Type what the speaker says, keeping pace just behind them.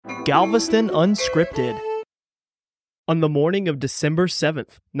Galveston Unscripted. On the morning of December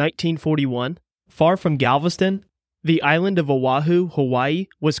 7th, 1941, far from Galveston, the island of Oahu, Hawaii,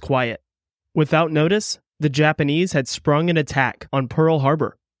 was quiet. Without notice, the Japanese had sprung an attack on Pearl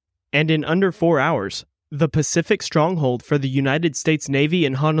Harbor, and in under 4 hours, the Pacific stronghold for the United States Navy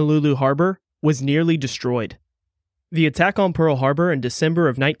in Honolulu Harbor was nearly destroyed. The attack on Pearl Harbor in December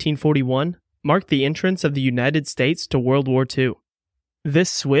of 1941 marked the entrance of the United States to World War II.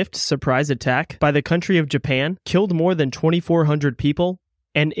 This swift surprise attack by the country of Japan killed more than 2,400 people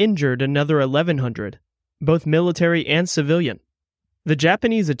and injured another 1,100, both military and civilian. The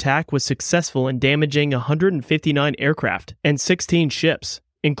Japanese attack was successful in damaging 159 aircraft and 16 ships,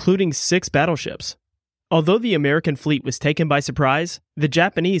 including 6 battleships. Although the American fleet was taken by surprise, the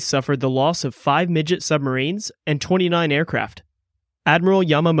Japanese suffered the loss of 5 midget submarines and 29 aircraft. Admiral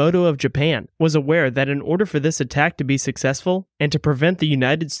Yamamoto of Japan was aware that in order for this attack to be successful and to prevent the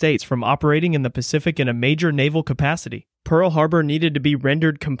United States from operating in the Pacific in a major naval capacity, Pearl Harbor needed to be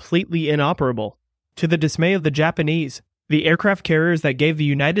rendered completely inoperable. To the dismay of the Japanese, the aircraft carriers that gave the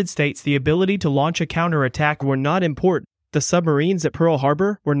United States the ability to launch a counterattack were not important. The submarines at Pearl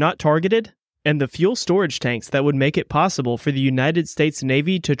Harbor were not targeted, and the fuel storage tanks that would make it possible for the United States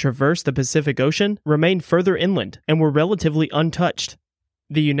Navy to traverse the Pacific Ocean remained further inland and were relatively untouched.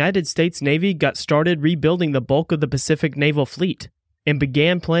 The United States Navy got started rebuilding the bulk of the Pacific Naval Fleet and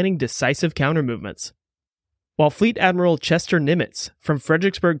began planning decisive counter-movements. While Fleet Admiral Chester Nimitz from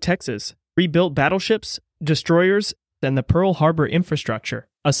Fredericksburg, Texas, rebuilt battleships, destroyers, and the Pearl Harbor infrastructure,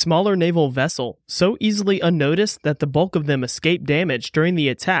 a smaller naval vessel, so easily unnoticed that the bulk of them escaped damage during the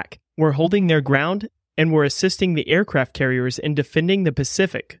attack, were holding their ground and were assisting the aircraft carriers in defending the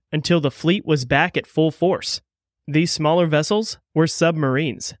Pacific until the fleet was back at full force. These smaller vessels were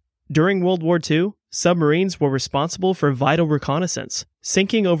submarines. During World War II, submarines were responsible for vital reconnaissance,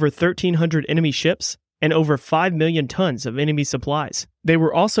 sinking over 1,300 enemy ships and over 5 million tons of enemy supplies. They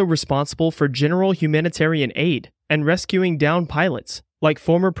were also responsible for general humanitarian aid and rescuing downed pilots, like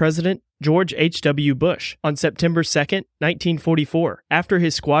former President George H.W. Bush on September 2, 1944, after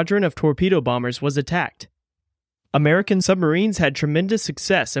his squadron of torpedo bombers was attacked. American submarines had tremendous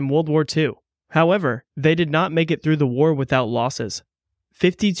success in World War II. However, they did not make it through the war without losses.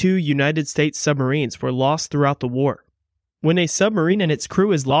 52 United States submarines were lost throughout the war. When a submarine and its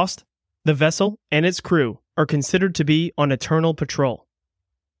crew is lost, the vessel and its crew are considered to be on eternal patrol.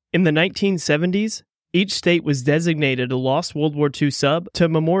 In the 1970s, each state was designated a lost World War II sub to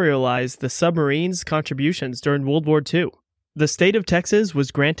memorialize the submarine's contributions during World War II. The state of Texas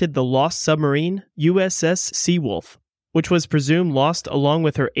was granted the lost submarine USS Seawolf, which was presumed lost along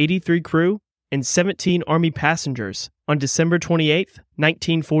with her 83 crew and 17 Army passengers on December 28,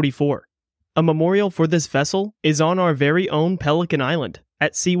 1944. A memorial for this vessel is on our very own Pelican Island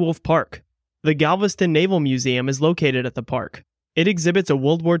at Seawolf Park. The Galveston Naval Museum is located at the park. It exhibits a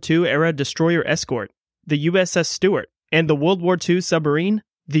World War II-era destroyer escort, the USS Stewart, and the World War II submarine,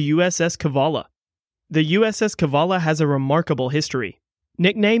 the USS Kavala. The USS Kavala has a remarkable history.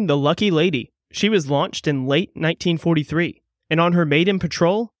 Nicknamed the Lucky Lady, she was launched in late 1943, and on her maiden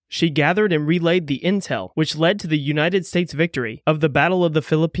patrol, she gathered and relayed the intel which led to the United States victory of the Battle of the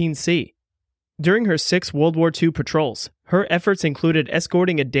Philippine Sea. During her 6 World War II patrols, her efforts included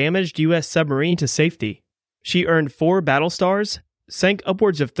escorting a damaged U.S. submarine to safety. She earned 4 battle stars, sank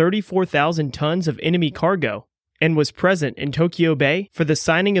upwards of 34,000 tons of enemy cargo, and was present in Tokyo Bay for the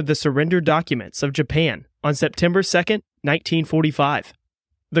signing of the surrender documents of Japan on September 2, 1945.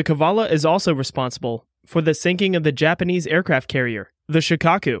 The Kavala is also responsible for the sinking of the Japanese aircraft carrier, the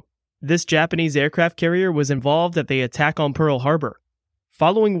Shikaku. This Japanese aircraft carrier was involved at the attack on Pearl Harbor.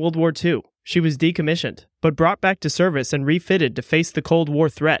 Following World War II, she was decommissioned, but brought back to service and refitted to face the Cold War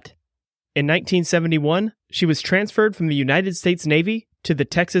threat. In 1971, she was transferred from the United States Navy to the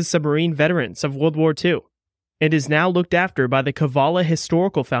Texas Submarine Veterans of World War II, and is now looked after by the Kavala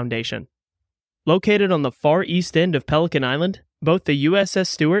Historical Foundation. Located on the far east end of Pelican Island, both the USS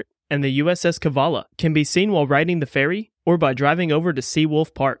Stewart and the USS Kavala can be seen while riding the ferry or by driving over to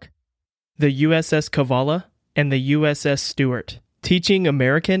Seawolf Park. The USS Kavala and the USS Stewart, teaching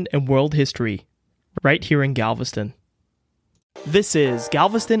American and world history, right here in Galveston. This is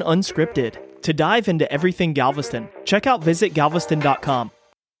Galveston Unscripted. To dive into everything Galveston, check out visitgalveston.com.